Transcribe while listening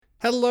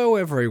Hello,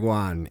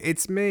 everyone.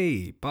 It's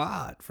me,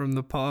 Bart from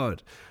the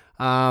pod.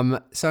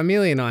 So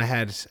Amelia and I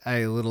had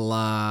a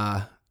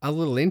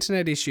little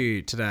internet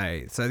issue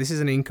today. So this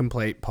is an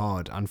incomplete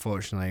pod.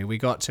 Unfortunately, we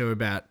got to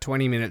about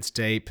 20 minutes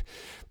deep,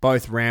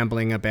 both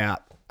rambling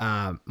about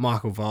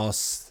Michael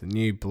Voss, the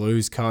new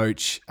Blues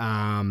coach.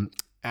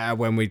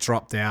 When we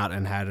dropped out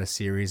and had a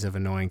series of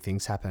annoying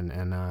things happen,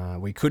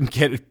 and we couldn't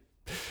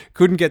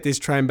get this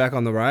train back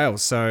on the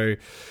rails. So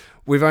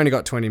we've only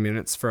got 20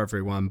 minutes for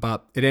everyone,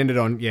 but it ended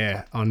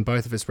on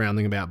both of us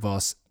rambling about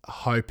Voss,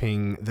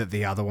 hoping that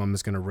the other one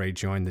was going to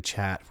rejoin the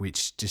chat,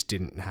 which just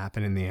didn't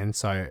happen in the end.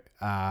 So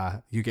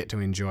you get to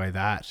enjoy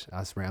that,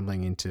 us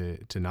rambling into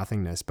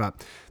nothingness.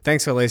 But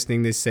thanks for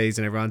listening this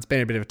season, everyone. It's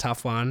been a bit of a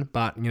tough one,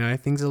 but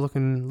things are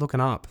looking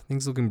up.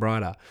 Things are looking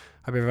brighter.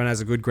 Hope everyone has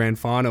a good grand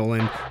final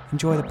and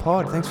enjoy the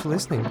pod. Thanks for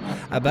listening.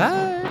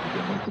 Bye.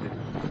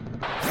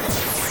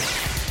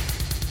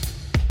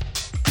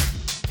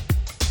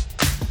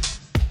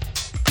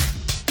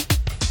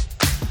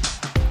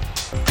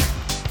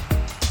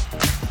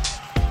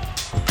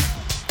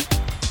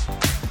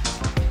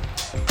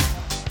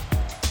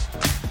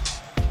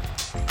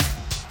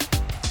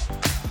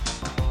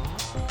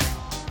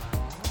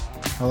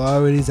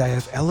 Hello, it is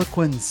AF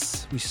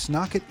Eloquence. We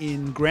snuck it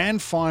in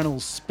grand final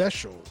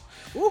special.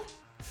 Woo.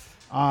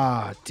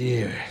 Ah,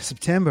 dear.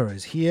 September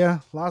is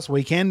here. Last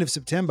weekend of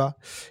September.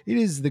 It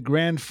is the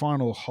grand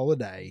final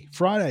holiday,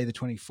 Friday, the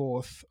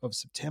 24th of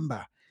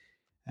September.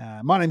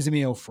 My name's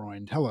Emil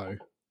Freund. Hello.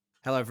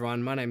 Hello,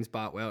 everyone. My name's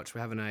Bart Welch.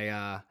 We're having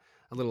a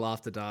little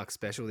after dark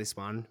special. This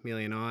one,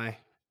 Millie and I.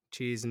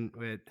 Cheers, and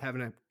we're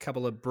having a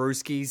couple of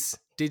brewskis,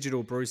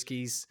 digital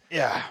brewskis.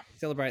 Yeah.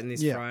 Celebrating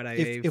this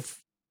Friday Eve.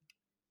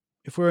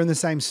 If we're in the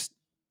same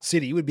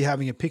city, we'd be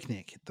having a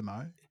picnic at the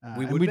Mo.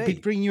 We'd be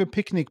bringing you a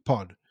picnic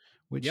pod,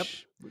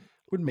 which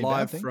wouldn't be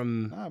live bad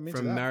from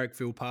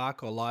Marrickville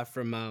Park or live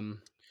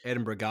from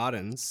Edinburgh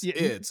Gardens. Yeah.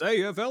 It's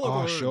AF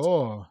Eloquence. Oh,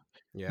 sure.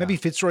 Yeah. Maybe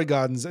Fitzroy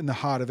Gardens in the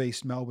heart of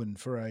East Melbourne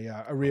for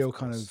a real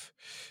kind of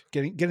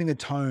getting the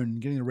tone,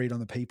 getting the read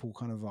on the people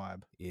kind of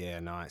vibe. Yeah,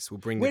 nice. We'll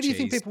bring. Where the do you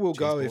think people will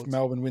go boards if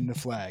Melbourne win the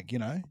flag?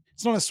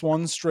 It's not a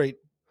Swan Street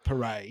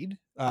parade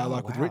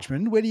with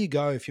Richmond. Where do you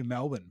go if you're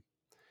Melbourne?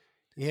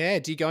 Yeah,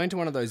 do you go into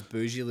one of those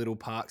bougie little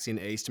parks in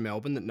East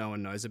Melbourne that no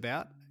one knows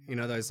about?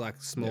 Those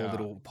like small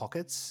little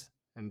pockets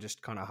and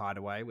just kind of hide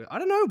away. I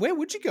don't know. Where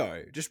would you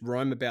go? Just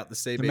roam about the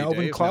CBD The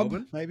Melbourne of Club,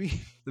 Melbourne? maybe?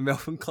 The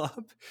Melbourne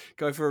Club?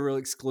 Go for a real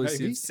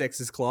exclusive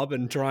sexist club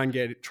and try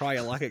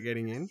your luck at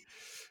getting in?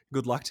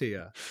 Good luck to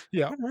you.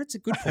 Yeah. I don't know, it's a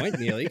good point,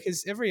 nearly,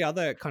 because every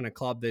other kind of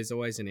club, there's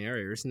always an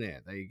area, isn't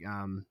there?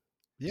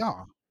 Yeah.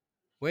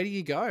 Where do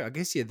you go? I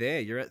guess you're there.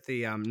 You're at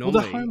the normally. Well,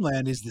 the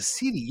homeland is the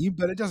city,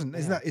 but it doesn't.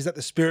 Yeah. Is that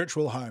the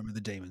spiritual home of the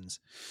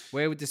Demons?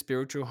 Where would the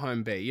spiritual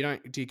home be?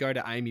 Do you go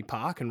to Amy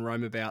Park and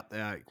roam about?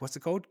 What's it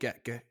called?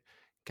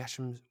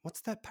 Gasham's.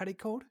 What's that paddock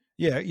called?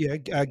 Yeah.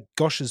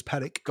 Gosh's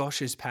paddock.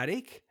 Gosh's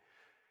paddock.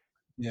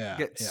 Yeah.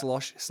 Get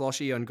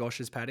sloshy on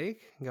Gosh's paddock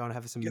and go and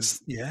have some.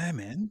 Yeah,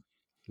 man.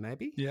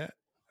 Maybe. Yeah.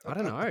 I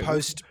don't know.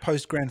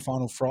 Post grand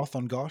final froth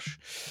on Gosh.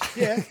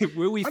 Yeah.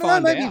 Will we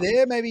find maybe out?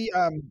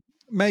 There.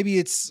 Maybe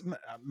it's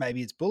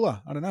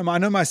Buller. I don't know. I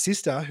know my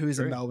sister, who is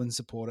a Melbourne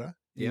supporter,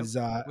 is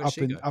up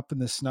in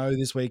the snow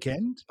this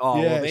weekend. Oh,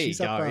 yeah, well, there you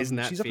go. Isn't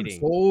that she's fitting? She's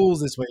up in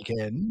Falls this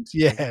weekend.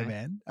 Yeah, okay.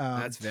 Man.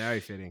 That's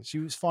very fitting. She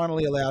was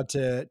finally allowed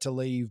to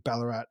leave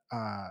Ballarat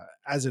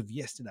as of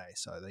yesterday,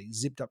 so they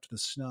zipped up to the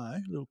snow.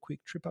 A little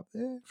quick trip up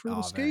there for a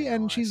little ski,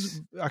 and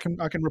nice. I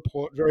can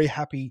report very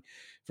happy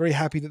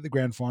that the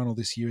grand final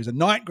this year is a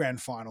night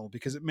grand final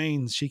because it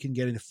means she can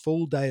get a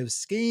full day of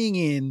skiing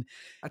in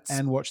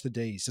and watch the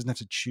D's. Doesn't have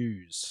to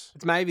choose.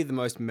 It's maybe the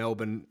most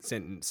Melbourne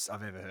sentence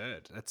I've ever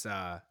heard. It's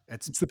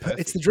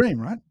the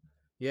dream, right?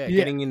 Yeah,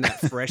 getting in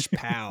that fresh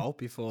pow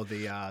before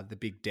the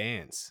big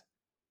dance.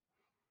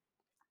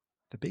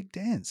 The big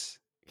dance.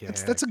 Yeah,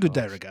 that's a good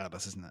day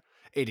regardless, isn't it?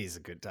 It is a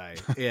good day.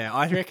 Yeah,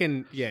 I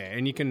reckon. Yeah,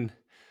 and you can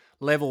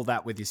level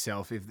that with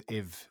yourself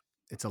if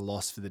it's a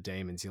loss for the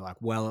Demons. You're like,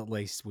 well, at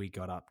least we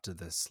got up to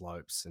the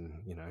slopes and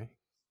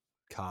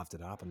carved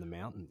it up in the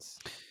mountains.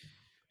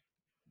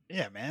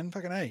 Yeah, man,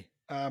 fucking A.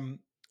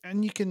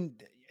 And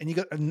you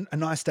got a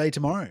nice day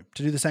tomorrow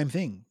to do the same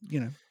thing.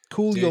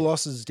 Cool your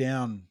losses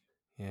down.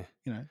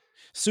 Yeah.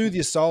 Soothe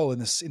your soul in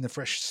the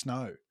fresh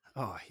snow.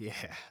 Oh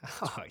yeah.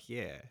 Oh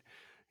yeah.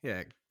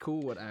 Yeah.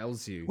 Cool what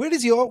ails you.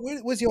 Where's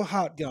your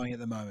heart going at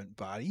the moment,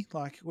 Barty?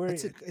 Like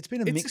it's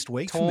been a mixed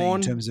week for me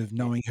in terms of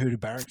knowing who to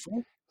barrack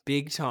for.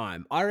 Big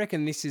time. I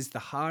reckon this is the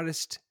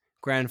hardest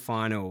grand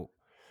final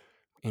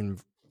in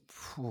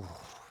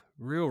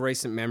real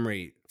recent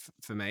memory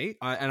for me.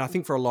 And I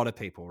think for a lot of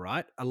people,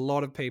 right? A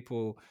lot of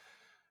people,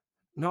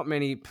 not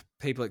many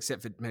people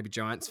except for maybe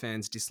Giants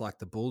fans, dislike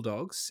the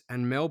Bulldogs.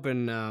 And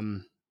Melbourne,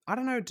 I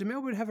don't know, do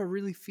Melbourne have a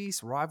really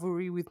fierce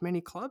rivalry with many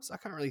clubs? I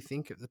can't really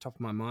think at the top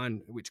of my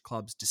mind which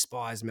clubs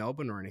despise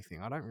Melbourne or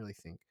anything. I don't really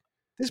think.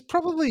 There's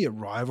probably a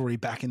rivalry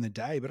back in the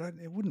day, but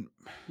it wouldn't.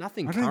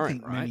 Nothing I don't current,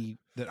 think right? many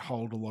that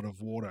hold a lot of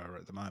water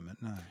at the moment.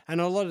 No.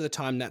 And a lot of the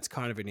time, that's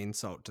kind of an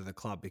insult to the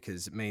club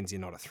because it means you're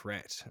not a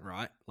threat,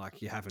 right?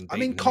 Like you haven't. I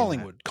mean,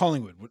 Collingwood.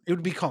 It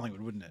would be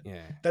Collingwood, wouldn't it?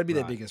 Yeah, that'd be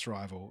their biggest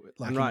rival.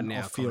 Like and right now,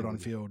 off field, on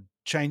field,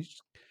 change,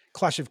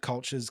 clash of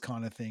cultures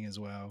kind of thing as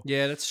well.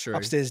 Yeah, that's true.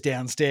 Upstairs,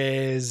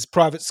 downstairs,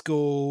 private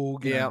school.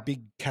 You know,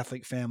 big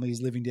Catholic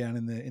families living down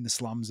in the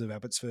slums of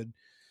Abbotsford.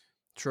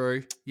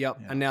 True. Yep.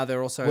 Yeah. And now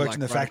they're also worked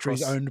in the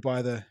factories owned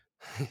by the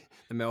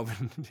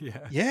Melbourne.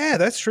 Yeah,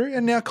 that's true.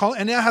 And now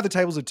how the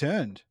tables have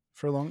turned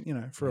for a long,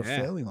 for a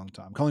fairly long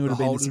time. Collingwood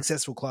had been a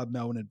successful club.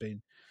 Melbourne had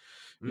been.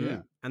 Yeah.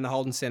 And the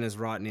Holden Centre's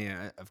right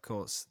near, of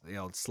course, the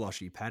old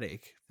Sloshy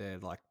paddock. They're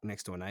like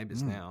next door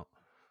neighbours now.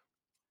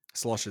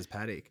 Slosh's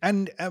paddock.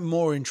 And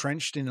more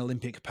entrenched in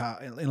Olympic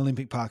Park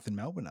than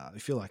Melbourne are. I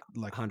feel like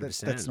 100%.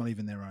 That's not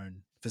even their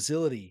own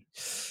facility.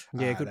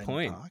 Yeah, good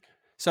point. Park.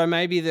 So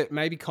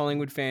maybe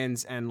Collingwood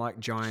fans and like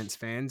Giants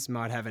fans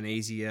might have an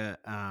easier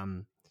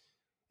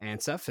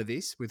answer for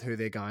this with who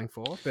they're going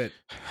for. But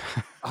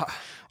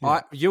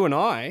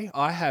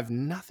I have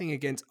nothing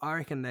against. I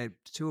reckon they're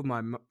two of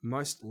my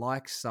most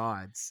liked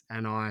sides,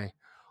 and I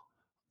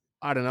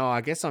don't know.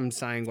 I guess I'm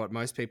saying what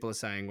most people are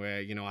saying,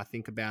 where I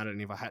think about it,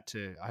 and if I had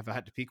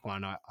to pick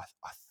one, I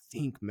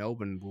think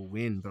Melbourne will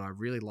win, but I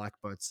really like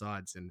both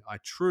sides, and I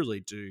truly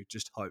do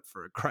just hope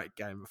for a great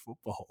game of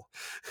football,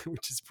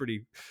 which is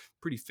pretty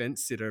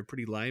fence sitter,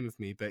 pretty lame of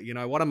me. But you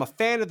know what? I'm a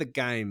fan of the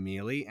game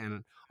merely,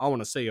 and I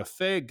want to see a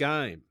fair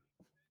game.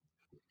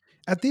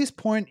 At this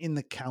point in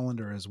the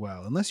calendar as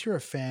well, unless you're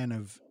a fan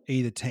of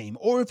either team,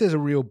 or if there's a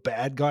real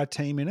bad guy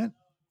team in it,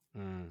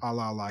 a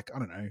la like I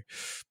don't know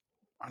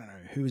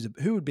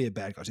who would be a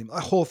bad guy team,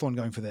 like Hawthorn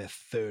going for their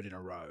third in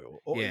a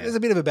row, or there's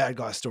a bit of a bad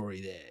guy story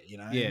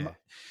there, Yeah,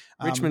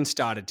 Richmond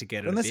started to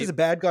get it. Unless there's a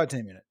bad guy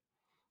team in it,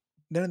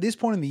 then at this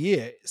point in the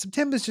year,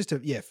 September's just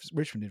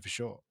Richmond did for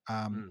sure.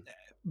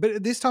 But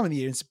at this time of the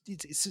year,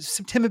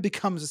 September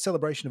becomes a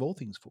celebration of all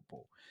things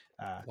football.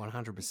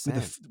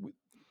 100%.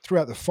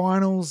 Throughout the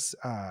finals,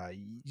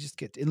 you just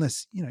get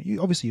unless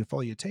you obviously you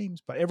follow your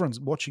teams, but everyone's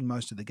watching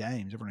most of the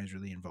games. Everyone who's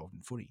really involved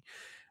in footy,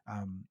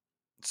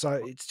 so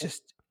it's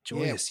just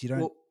joyous.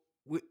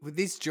 With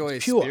this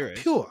joyous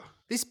spirit,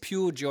 this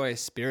pure joyous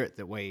spirit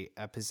that we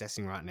are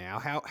possessing right now.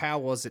 How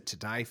was it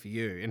today for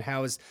you, and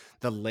how was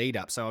the lead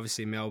up? So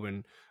obviously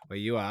Melbourne, where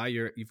you are,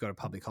 you've got a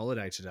public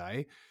holiday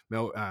today.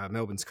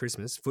 Melbourne's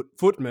Christmas,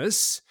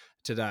 Footmas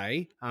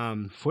today.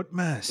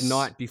 Footmas, the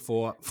night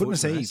before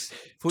Footmas Eve.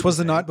 It was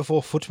the night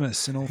before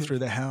Footmas, and all through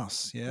the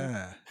house.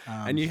 Yeah,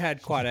 and you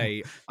had quite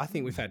I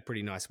think we've had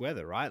pretty nice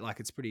weather, right? Like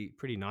it's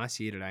pretty nice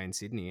here today in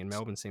Sydney, and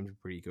Melbourne seems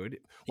pretty good.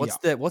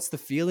 What's the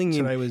feeling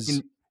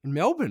in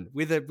Melbourne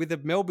with a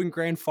Melbourne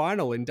Grand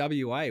Final in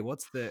WA?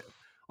 What's the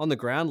on the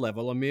ground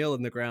level, Emil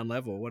in the ground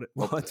level? What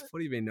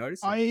have you been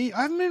noticing? I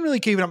haven't been really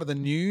keeping up with the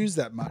news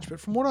that much, but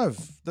from what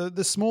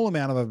the small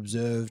amount I've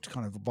observed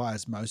kind of by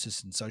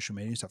osmosis and social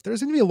media stuff, there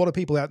seem to be a lot of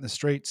people out in the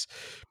streets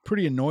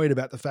pretty annoyed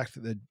about the fact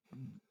that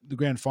the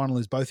grand final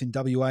is both in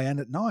WA and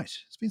at night.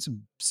 It's been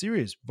some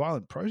serious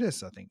violent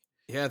protests, I think.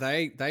 Yeah,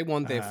 they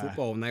want their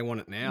football and they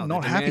want it now.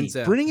 Not happy.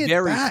 Bring it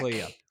very back.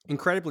 Clear.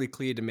 Incredibly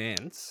clear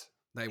demands.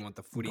 They want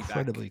the footy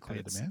incredibly back.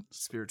 Clear demands.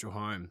 Spiritual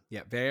home.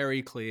 Yeah,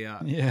 very clear.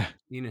 Yeah,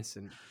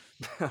 innocent.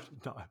 No,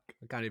 I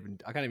can't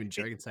even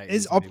joke and say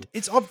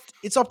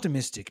it's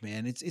optimistic,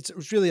 man.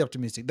 It's really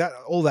optimistic. That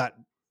all that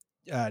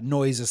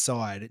noise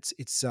aside,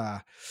 it's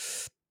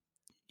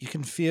you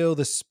can feel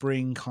the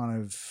spring kind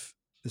of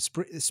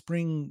the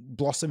spring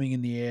blossoming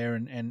in the air,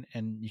 and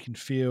you can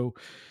feel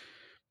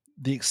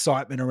the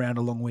excitement around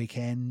a long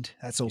weekend.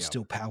 That's all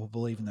still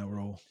palpable, even though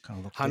we're all kind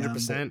of locked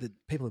 100%. down.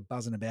 People are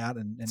buzzing about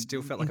and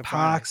still felt in like a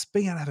parks,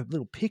 Friday. being able to have a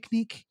little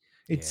picnic.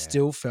 It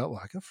still felt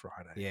like a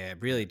Friday. Yeah, it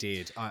really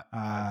did.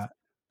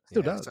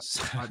 Still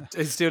does.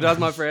 It still does,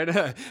 my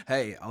friend.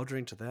 Hey, I'll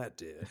drink to that,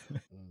 dear.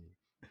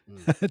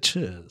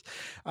 Cheers.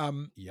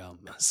 Yum.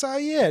 So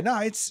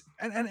it's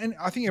and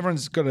I think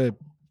everyone's got a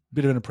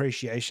bit of an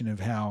appreciation of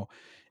how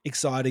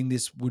exciting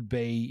this would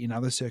be in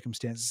other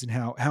circumstances, and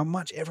how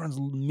much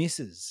everyone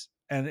misses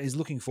and is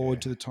looking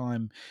forward to the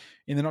time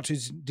in the not too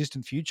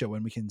distant future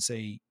when we can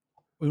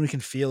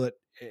feel it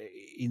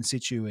in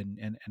situ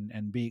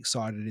and be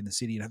excited in the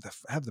city and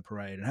have the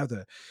parade and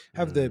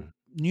have the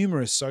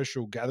numerous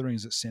social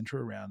gatherings that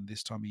center around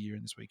this time of year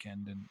and this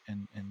weekend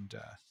and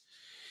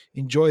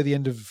enjoy the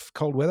end of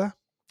cold weather.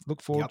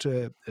 Look forward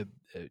to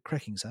a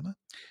cracking summer.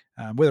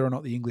 Whether or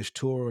not the English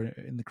tour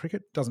in the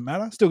cricket doesn't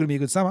matter. Still going to be a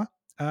good summer.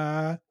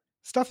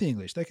 Stuff the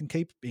English. They can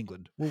keep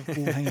England. We'll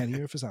hang out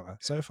here for summer.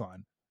 So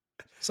fine.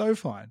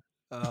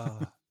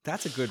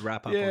 That's a good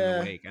wrap up on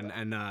the week, and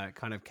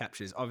kind of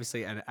captures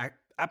obviously an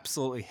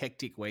absolutely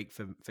hectic week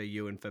for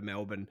you and for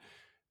Melbourne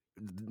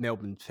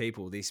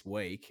people this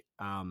week.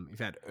 You've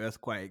had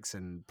earthquakes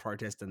and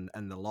protests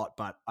and the lot,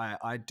 but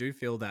I do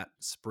feel that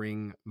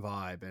spring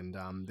vibe,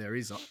 and there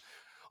is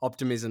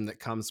optimism that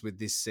comes with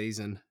this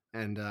season,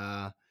 and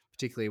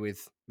particularly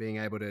with being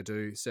able to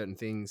do certain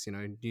things,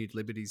 new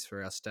liberties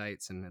for our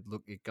states, and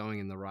it going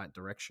in the right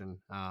direction.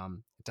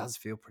 It does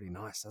feel pretty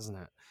nice, doesn't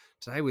it?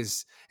 Today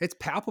it's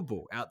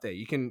palpable out there.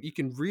 You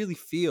can really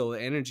feel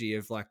the energy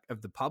of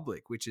the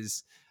public, which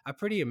is a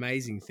pretty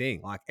amazing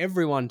thing. Like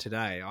everyone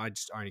today, I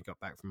just only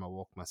got back from a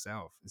walk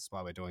myself. This is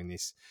why we're doing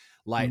this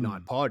late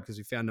night pod, because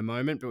we found a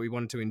moment, but we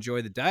wanted to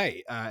enjoy the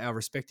day, our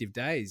respective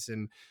days.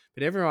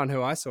 But everyone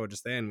who I saw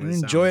just then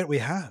was enjoy it. We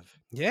have,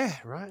 yeah,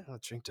 right. I'll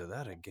drink to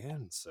that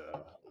again, sir.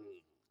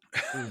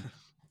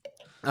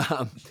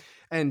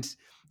 And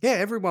yeah,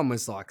 everyone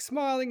was like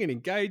smiling and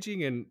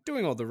engaging and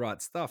doing all the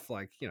right stuff.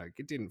 Like,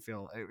 it didn't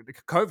feel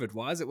COVID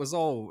wise, it was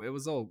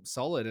all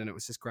solid, and it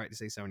was just great to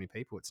see so many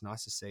people. It's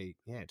nice to see,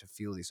 to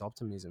feel this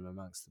optimism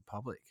amongst the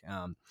public.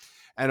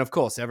 And of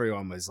course,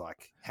 everyone was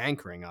like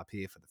hankering up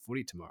here for the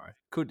footy tomorrow.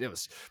 It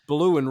was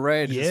blue and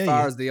red as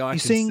far as the eye can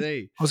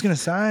see. I was going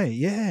to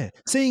say,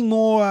 seeing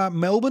more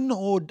Melbourne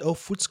or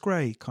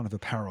Footscray kind of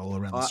apparel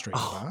around the street.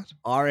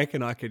 I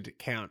reckon I could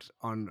count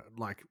on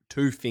like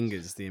 2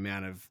 fingers the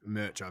amount of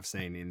merch I've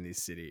seen in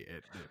this city.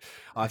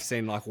 I've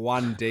seen like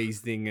one D's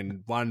thing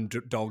and one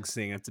dog's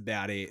thing. That's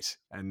about it,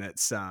 and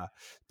that's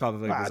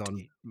probably was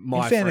on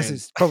my. In fairness,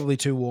 it's probably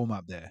too warm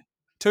up there.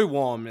 Too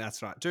warm,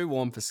 that's right. Too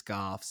warm for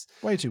scarves.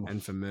 Way too warm.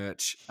 And for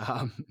merch.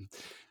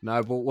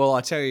 No, but well, I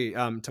tell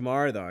you,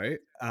 tomorrow though,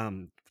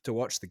 to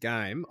watch the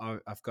game,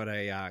 I've got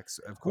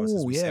of course.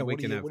 Oh yeah, what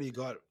do you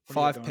got?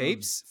 5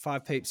 peeps.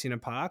 5 peeps in a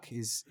park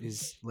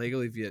is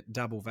legal if you're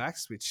double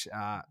vaxxed, which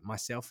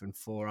myself and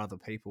 4 other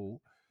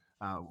people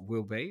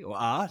will be or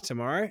are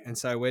tomorrow. And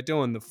so we're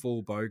doing the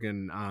full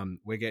bogan.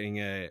 We're getting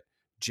a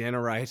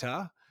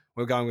generator.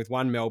 We're going with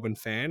one Melbourne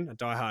fan, a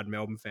diehard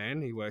Melbourne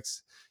fan. He's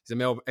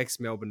a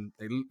ex-Melbourne.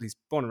 He's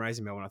born and raised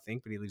in Melbourne, I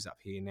think, but he lives up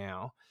here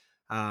now.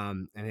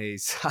 And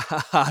he's a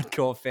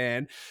hardcore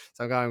fan.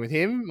 So I'm going with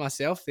him,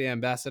 myself, the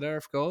ambassador,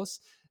 of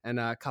course, and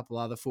a couple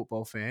other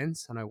football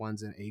fans. I know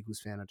one's an Eagles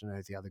fan. I don't know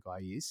who the other guy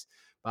is.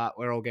 But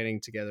we're all getting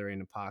together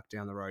in a park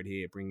down the road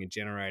here, bringing a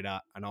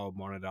generator, an old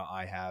monitor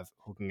I have,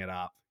 hooking it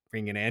up,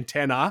 bringing an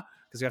antenna,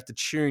 because we have to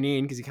tune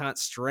in because you can't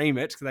stream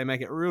it because they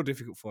make it real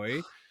difficult for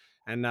you.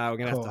 And we're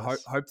going to have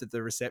to hope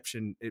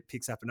that it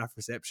picks up enough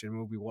reception.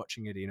 We'll be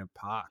watching it in a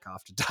park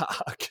after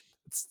dark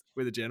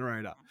with a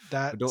generator.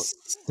 That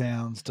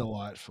sounds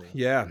delightful.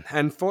 Yeah.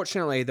 And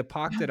fortunately, the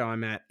park that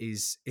I'm at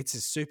it's a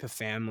super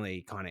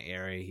family kind of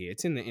area here.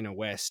 It's in the inner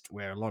west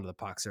where a lot of the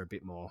parks are a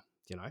bit more,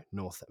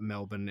 North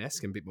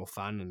Melbourne-esque and a bit more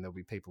fun, and there'll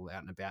be people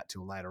out and about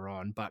till later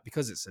on. But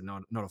because it's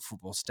not a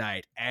football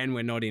state and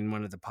we're not in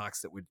one of the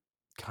parks that would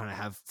kind of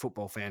have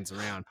football fans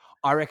around,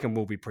 I reckon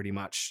we'll be pretty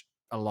much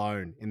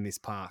alone in this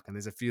park, and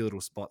there's a few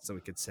little spots that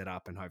we could set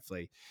up, and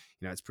hopefully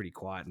it's pretty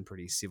quiet and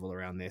pretty civil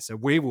around there, so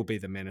we will be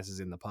the menaces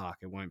in the park.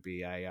 It won't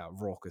be a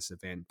raucous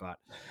event, but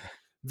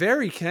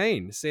very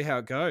keen to see how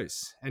it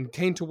goes, and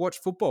keen to watch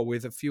football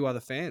with a few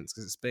other fans,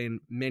 because it's been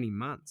many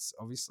months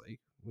obviously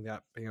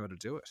without being able to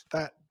do it.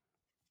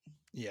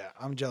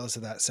 I'm jealous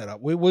of that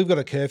setup. We've got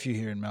a curfew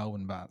here in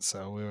Melbourne, but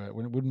so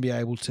we wouldn't be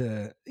able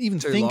to even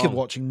think of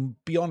watching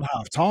beyond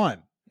half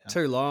time.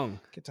 Too long.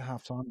 Get to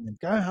half time and then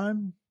go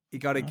home. You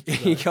got to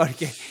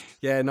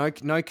get,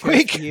 no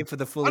curfew here for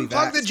the fully vaxxed.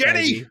 Unplug the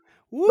jetty.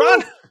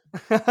 Run.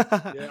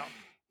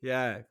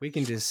 Yeah. We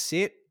can just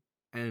sit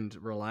and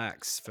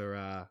relax for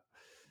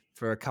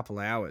a couple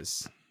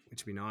hours,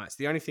 which would be nice.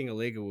 The only thing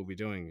illegal we'll be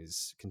doing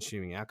is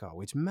consuming alcohol,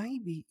 which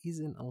maybe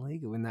isn't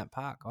illegal in that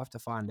park. I'll have to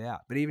find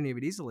out. But even if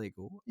it is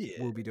illegal,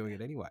 we'll be doing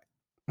it anyway.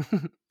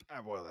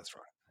 Well, that's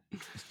right.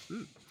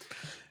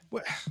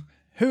 Well,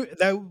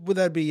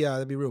 that'd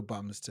be real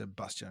bums to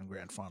bust you on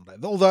grand final day.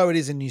 Although it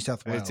is in New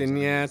South Wales.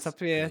 It's up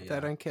here. They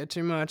don't care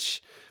too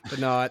much. But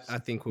no, I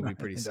think we'll be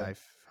pretty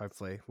safe.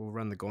 Hopefully, we'll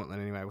run the gauntlet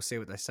anyway. We'll see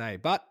what they say.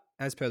 But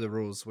as per the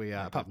rules, we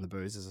apart from the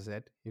booze, as I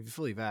said, if you're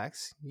fully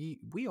vaxxed,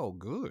 we all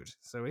good,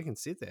 so we can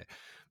sit there.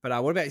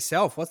 But what about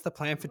yourself? What's the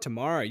plan for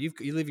tomorrow?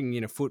 You're living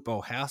in a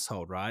football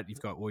household, right?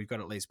 You've got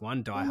at least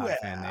one diehard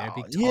fan there,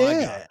 big Tiger.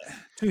 Yeah,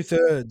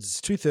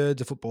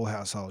 2/3 a football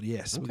household.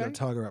 Yes, we've got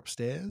Tiger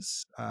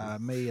upstairs.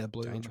 Me, a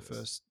Blue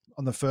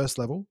on the first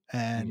level,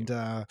 and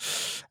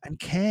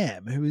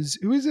Cam, who is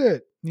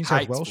a New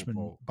South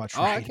Welshman by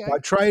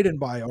trade and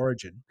by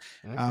origin,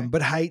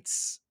 but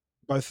hates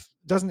both.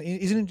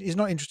 Is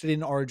not interested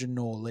in Origin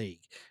nor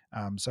League,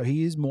 so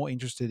he is more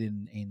interested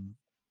in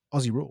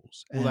Aussie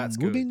rules. Well, that's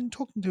good. We've been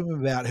talking to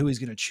him about who he's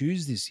going to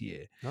choose this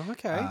year. Oh,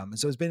 okay.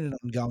 So it's been an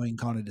ongoing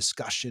kind of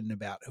discussion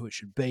about who it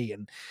should be,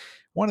 and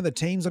two of the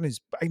teams on his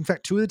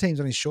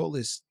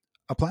shortlist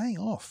are playing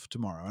off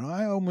tomorrow, and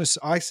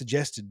I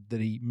suggested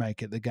that he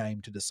make it the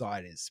game to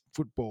decide his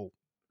football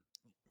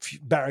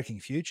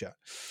barracking future.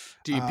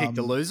 Do you pick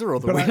the loser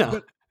or the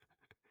winner?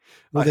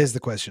 Well, there's the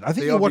question. I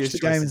think you watch the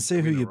game and see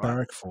who you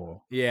barrack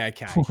for. Yeah,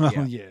 okay.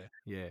 Well,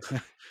 yeah.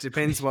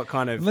 Depends what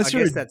kind of. I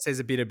guess that says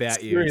a bit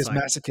about you. Serious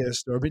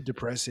masochist or a bit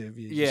depressive.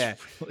 Really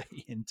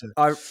into.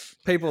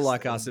 People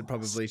like us would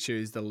probably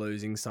choose the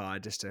losing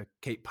side just to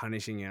keep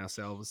punishing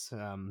ourselves.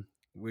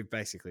 we've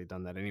basically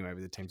done that anyway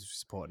with the teams we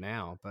support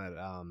now. But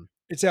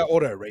it's our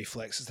auto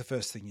reflex. It's the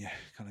first thing you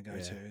kind of go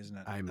to, isn't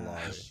it? Aim low.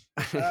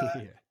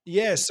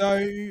 Yeah. So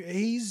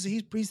he's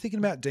thinking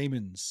about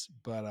Demons,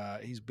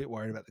 but he's a bit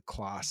worried about the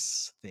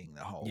class thing,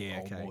 the whole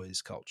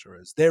boys culture,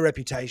 as their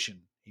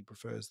reputation. He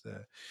prefers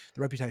the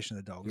reputation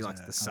of the Dogs. He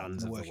likes the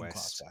Sons of the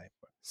West.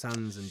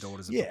 Sons and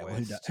Daughters of the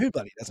West. Well, who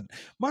bloody doesn't?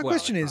 My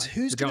question is,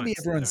 who's going to be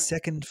everyone's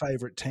second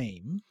favourite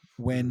team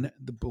when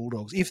the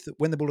Bulldogs, if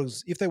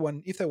they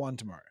won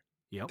tomorrow?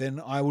 Yep. Then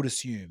I would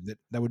assume that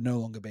they would no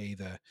longer be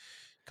the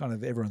kind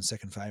of everyone's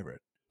second favourite.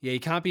 Yeah,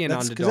 you can't be an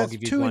underdog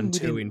if you've won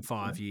 2 in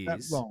 5 years.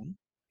 That's long.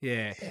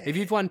 Yeah. If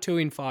you've won 2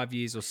 in 5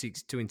 years or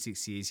 2 in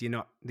 6 years, you're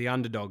not the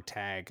underdog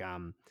tag.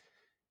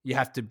 You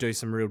have to do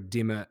some real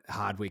dimmer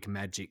Hardwick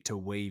magic to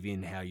weave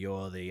in how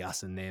you're the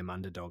us and them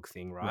underdog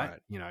thing, right?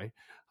 You know,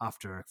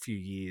 after a few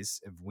years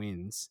of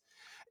wins.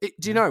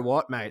 Do you know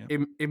what, mate? Yeah.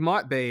 It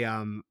might be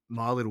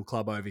my little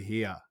club over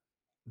here,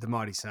 the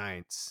Mighty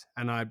Saints,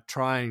 and I'm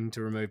trying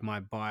to remove my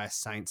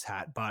biased Saints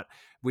hat, but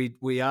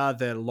we are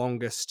the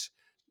longest.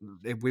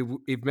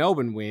 If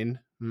Melbourne win,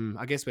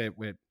 I guess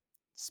we're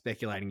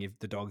speculating if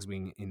the Dogs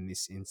win in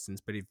this instance,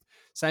 but if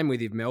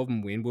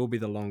Melbourne win, we'll be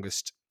the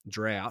longest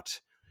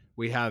drought.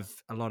 We have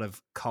a lot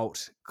of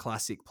cult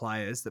classic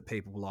players that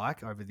people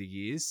like over the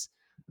years,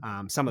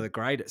 some of the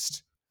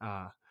greatest.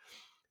 I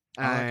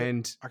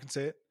can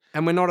see it.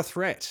 And we're not a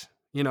threat,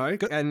 you know.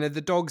 And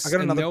the Dogs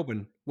in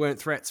Melbourne weren't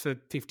threats for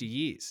 50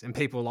 years, and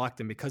people like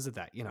them because of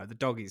that. You know, the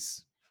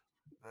Doggies,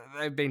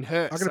 they've been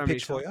hurt. I got a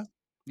pitch for you.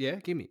 Yeah,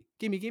 gimme.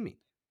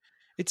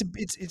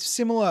 It's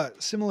similar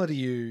to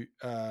you.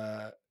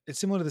 It's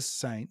similar to the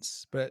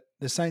Saints, but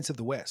the Saints of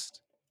the West,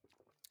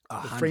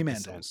 100%. The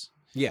Fremantles.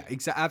 Yeah,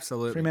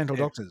 absolutely. Fremantle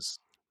Doctors.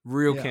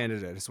 Real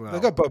candidate as well. They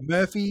got Bob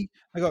Murphy.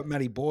 They got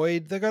Matty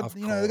Boyd. They got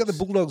they got the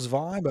Bulldogs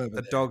vibe over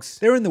there. Dogs.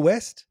 They're in the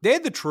West. They're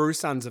the true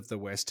Sons of the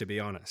West, to be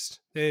honest.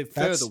 They're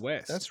further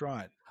west. That's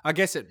right. I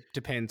guess it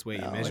depends where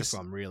you measure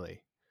from,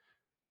 really.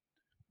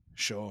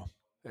 Sure.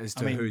 As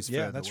to who's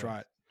further west. That's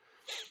right.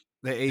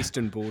 The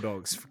Eastern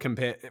Bulldogs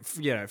compared, to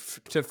Freo.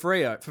 For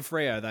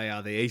Freo, they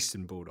are the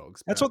Eastern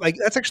Bulldogs. That's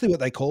actually what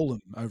they call them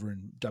over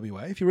in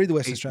WA. If you read the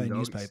West Australian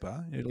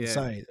newspaper, it'll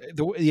say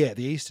the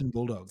Eastern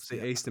Bulldogs.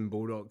 The Eastern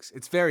Bulldogs.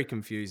 It's very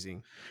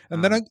confusing.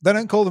 And they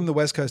don't call them the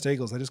West Coast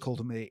Eagles. They just call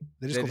them the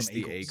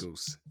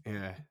Eagles.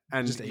 Yeah,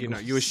 and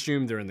you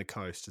assume they're in the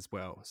coast as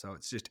well, so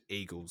it's just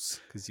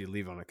Eagles because you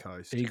live on a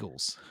coast.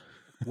 Eagles.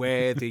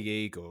 We're the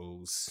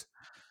Eagles.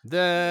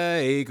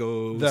 The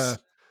Eagles.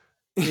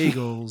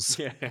 Eagles.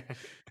 Yeah.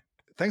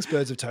 Thanks,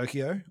 Birds of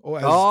Tokyo. Or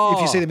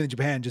if you see them in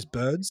Japan, just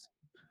birds.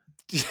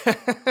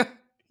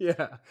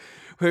 Yeah.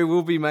 We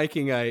will be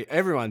making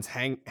everyone's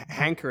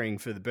hankering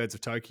for the Birds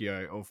of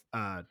Tokyo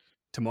of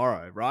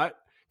tomorrow, right?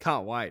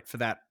 Can't wait for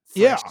that.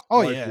 Yeah.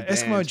 Oh, yeah.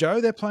 Eskimo Joe,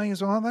 they're playing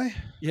as well, aren't they?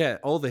 Yeah.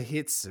 All the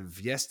hits of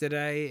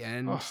yesterday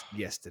and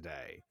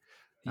yesterday.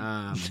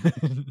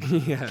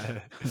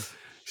 Yeah.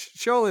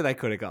 Surely they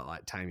could have got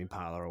like Tame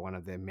Impala or one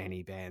of their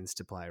many bands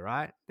to play,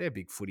 right? They're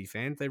big footy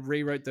fans. They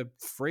rewrote the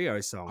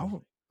Freo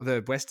song,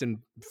 the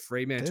Western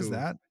Fremantle. There's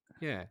that.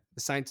 Yeah, the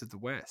Saints of the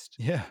West.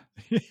 Yeah,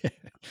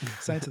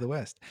 Saints of the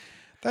West.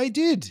 They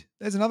did.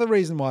 There's another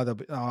reason why I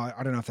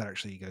don't know if that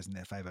actually goes in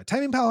their favour.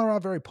 Tame Impala are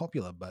very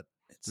popular, but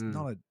it's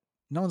not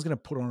no one's going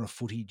to put on a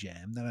footy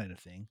jam. That ain't a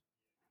thing.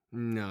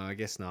 No, I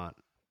guess not.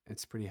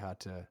 It's pretty hard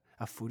to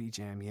a footy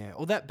jam. Yeah,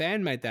 well, that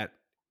band made that.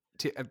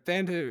 A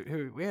band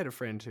who we had a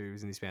friend who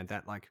was in this band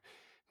that what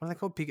are they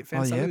called? Picket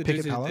Fence? Oh yeah,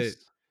 Picket Palace.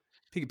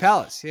 Picket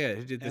Palace, yeah,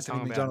 who did the Anthony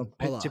song McDonald,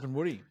 about Tip and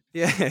Woody.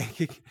 Yeah,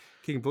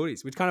 Kicking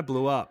Booties, which kind of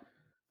blew up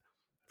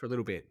for a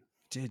little bit.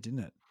 It did, didn't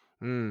it?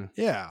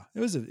 Yeah, it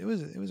was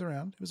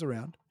around. It was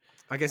around.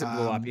 I guess it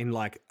blew up in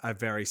like a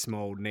very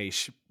small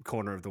niche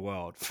corner of the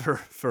world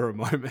for a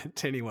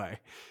moment. Anyway.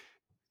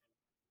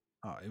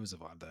 Oh, it was a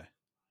vibe though.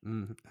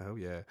 Oh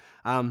yeah.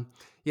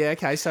 Yeah.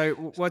 Okay. So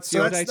what's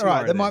your day tomorrow? All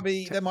right. That might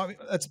be.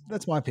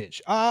 That's my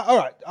pitch. All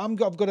right. I've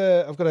got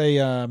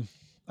a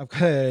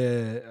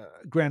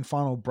grand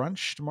final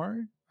brunch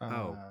tomorrow.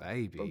 Oh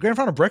baby. Grand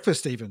final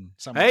breakfast even.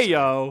 Hey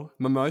yo,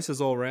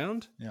 mimosas all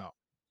round. Yeah.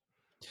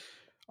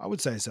 I would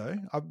say so.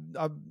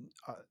 I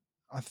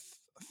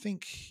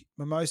think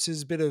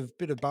mimosas, bit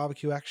of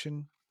barbecue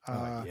action.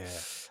 Yeah.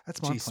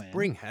 That's my plan.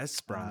 Spring has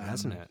sprung,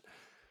 hasn't it?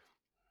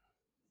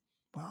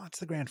 Well, it's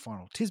the grand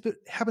final. It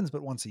happens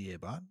but once a year,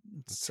 but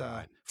it's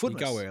right.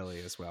 Footless. You go early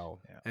as well.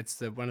 Yeah. It's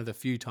one of the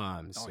few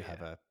times you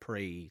have a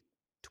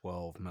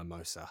pre-12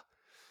 mimosa.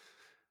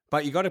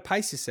 But you got to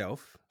pace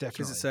yourself.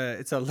 Definitely. Because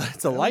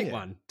it's a late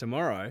one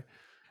tomorrow.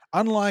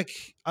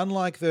 Unlike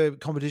the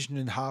competition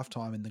in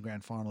halftime in the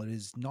grand final, it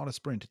is not a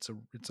sprint.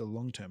 It's a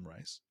long-term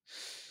race.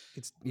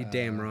 You're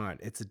damn right.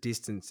 It's a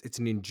distance. It's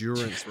an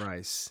endurance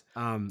race.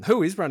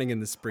 Who is running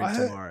in the sprint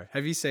tomorrow?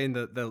 Have you seen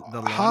the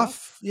lineup?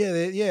 Half?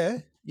 Yeah.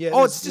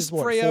 Oh, it's just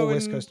Freo 4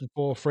 West Coast and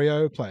 4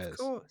 Freo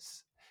players.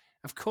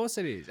 Of course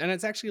it is, and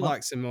it's actually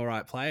like some all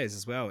right players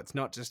as well. It's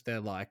not just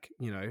their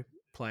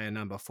player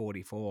number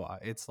 44.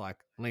 It's like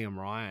Liam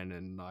Ryan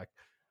and like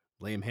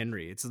Liam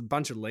Henry. It's a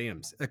bunch of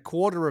Liams. A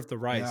quarter of the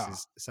race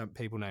is some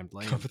people named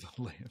Liam. Cover the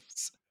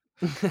Liams.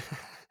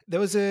 There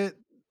was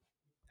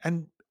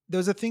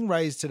a thing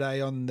raised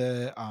today on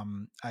the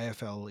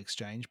AFL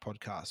Exchange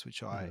podcast,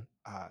 which I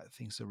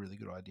think is a really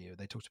good idea.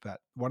 They talked about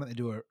why don't they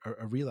do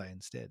a relay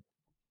instead?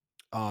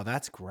 Oh,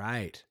 that's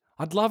great.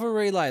 I'd love a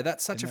relay.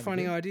 That's such a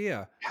funny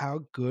idea.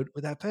 How good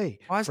would that be?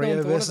 Why has no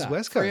one thought of that?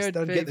 West Coast.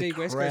 Freo Get the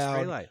West crowd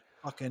Coast relay.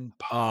 Fucking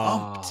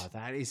pumped. Oh,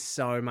 that is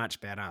so much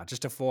better.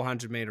 Just a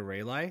 400-meter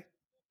relay.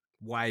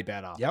 Way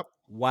better. Yep.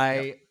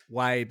 Way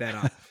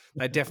better.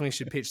 They definitely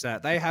should pitch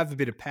that. They have a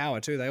bit of power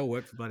too. They all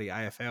work for bloody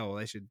AFL.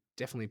 They should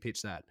definitely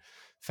pitch that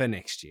for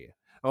next year.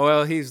 Oh,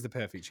 well, here's the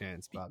perfect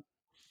chance. But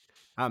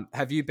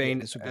have you been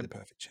this would be the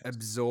perfect chance.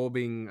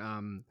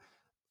 Absorbing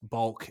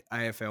bulk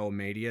AFL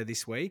media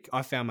this week?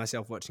 I found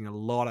myself watching a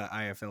lot of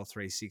AFL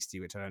 360,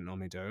 which I don't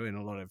normally do, and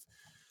a lot of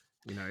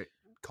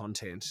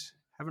content.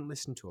 Haven't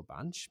listened to a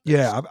bunch.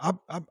 Yeah,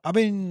 I've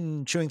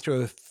been chewing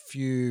through a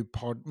few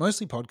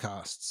mostly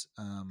podcasts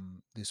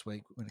this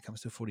week when it comes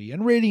to footy,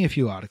 and reading a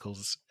few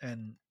articles.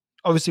 And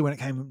obviously, when it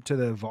came to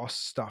the Voss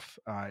stuff,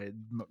 I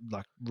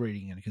like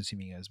reading and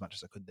consuming as much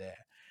as I could there.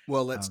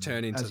 Well, let's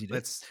turn into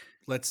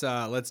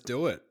let's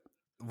do it.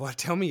 What?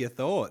 Tell me your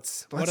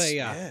thoughts. What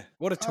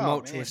a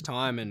tumultuous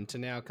time, and to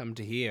now come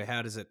to here.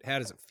 How does it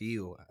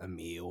feel,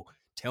 Emil?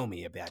 Tell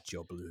me about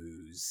your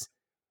Blues.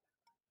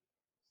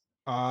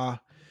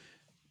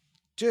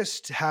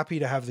 Just happy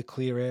to have the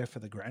clear air for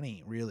the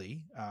granny,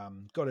 really.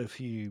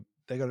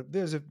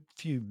 There's a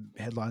few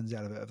headlines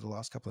out of it over the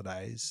last couple of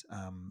days,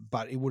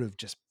 but it would have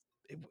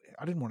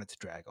I didn't want it to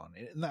drag on.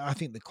 I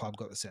think the club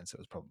got the sense it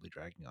was probably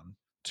dragging on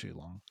too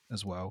long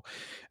as well.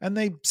 And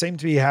they seem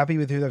to be happy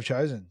with who they've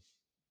chosen.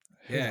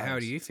 Yeah, how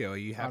do you feel? Are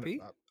you happy?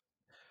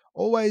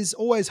 Always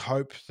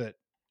hope that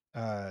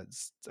a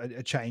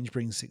change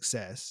brings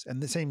success.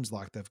 And it seems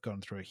like they've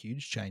gone through a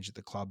huge change at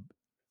the club.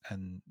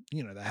 And,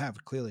 they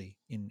have clearly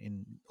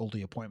in all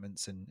the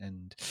appointments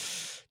and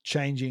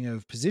changing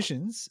of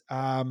positions,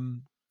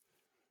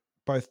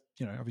 both,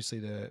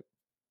 obviously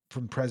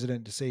from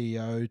president to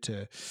CEO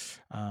to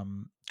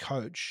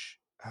coach.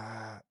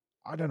 I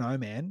don't know,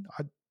 man.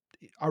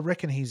 I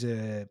reckon he's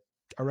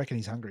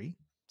hungry.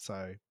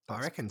 So I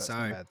reckon that's so.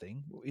 not a bad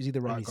thing. Is he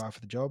the right guy for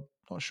the job?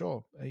 Not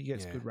sure. He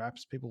gets good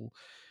raps. People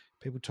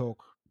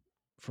talk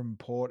from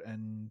Port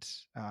and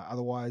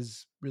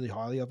otherwise really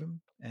highly of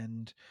him.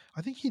 And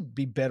I think he'd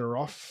be better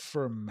off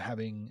from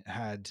having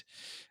had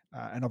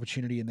an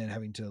opportunity and then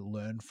having to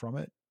learn from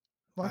it.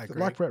 Like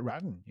Brett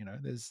Ratton,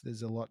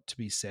 there's a lot to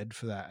be said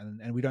for that.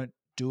 And we don't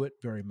do it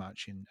very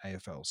much in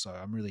AFL. So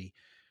I'm really,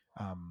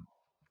 I'm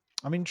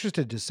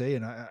interested to see.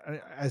 And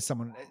as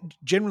someone,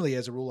 generally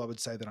as a rule, I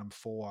would say that I'm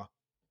for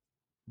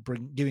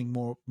giving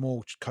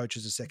more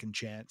coaches a second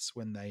chance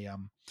when there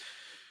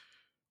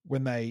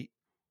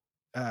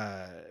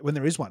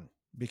is one,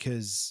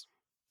 because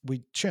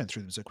we churn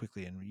through them so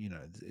quickly, and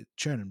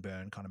churn and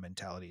burn kind of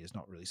mentality is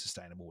not really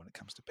sustainable when it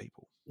comes to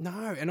people.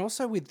 No, and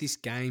also with this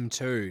game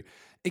too,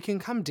 it can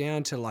come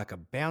down to like a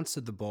bounce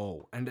of the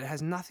ball, and it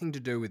has nothing to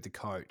do with the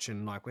coach.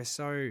 And like we're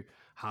so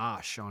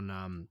harsh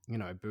on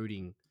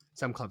booting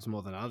some clubs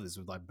more than others,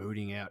 with like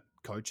booting out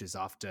coaches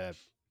after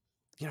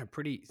some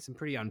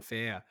pretty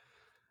unfair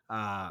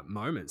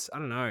moments. I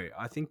don't know.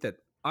 I think that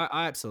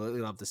I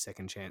absolutely love the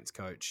second chance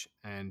coach,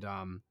 and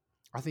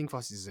I think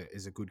Voss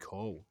is a good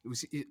call.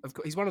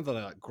 He's one of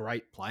the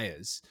great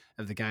players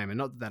of the game, and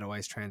not that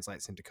always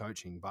translates into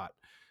coaching. But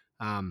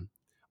from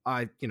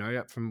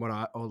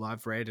all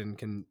I've read and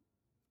can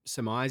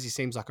surmise, he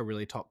seems like a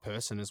really top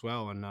person as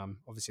well, and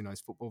obviously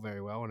knows football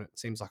very well. And it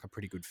seems like a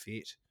pretty good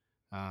fit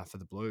for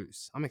the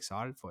Blues. I'm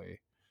excited for you.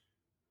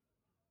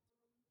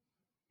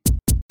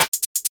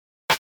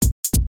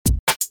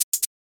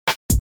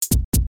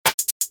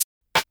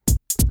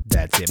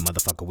 That's it,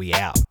 motherfucker. We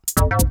out.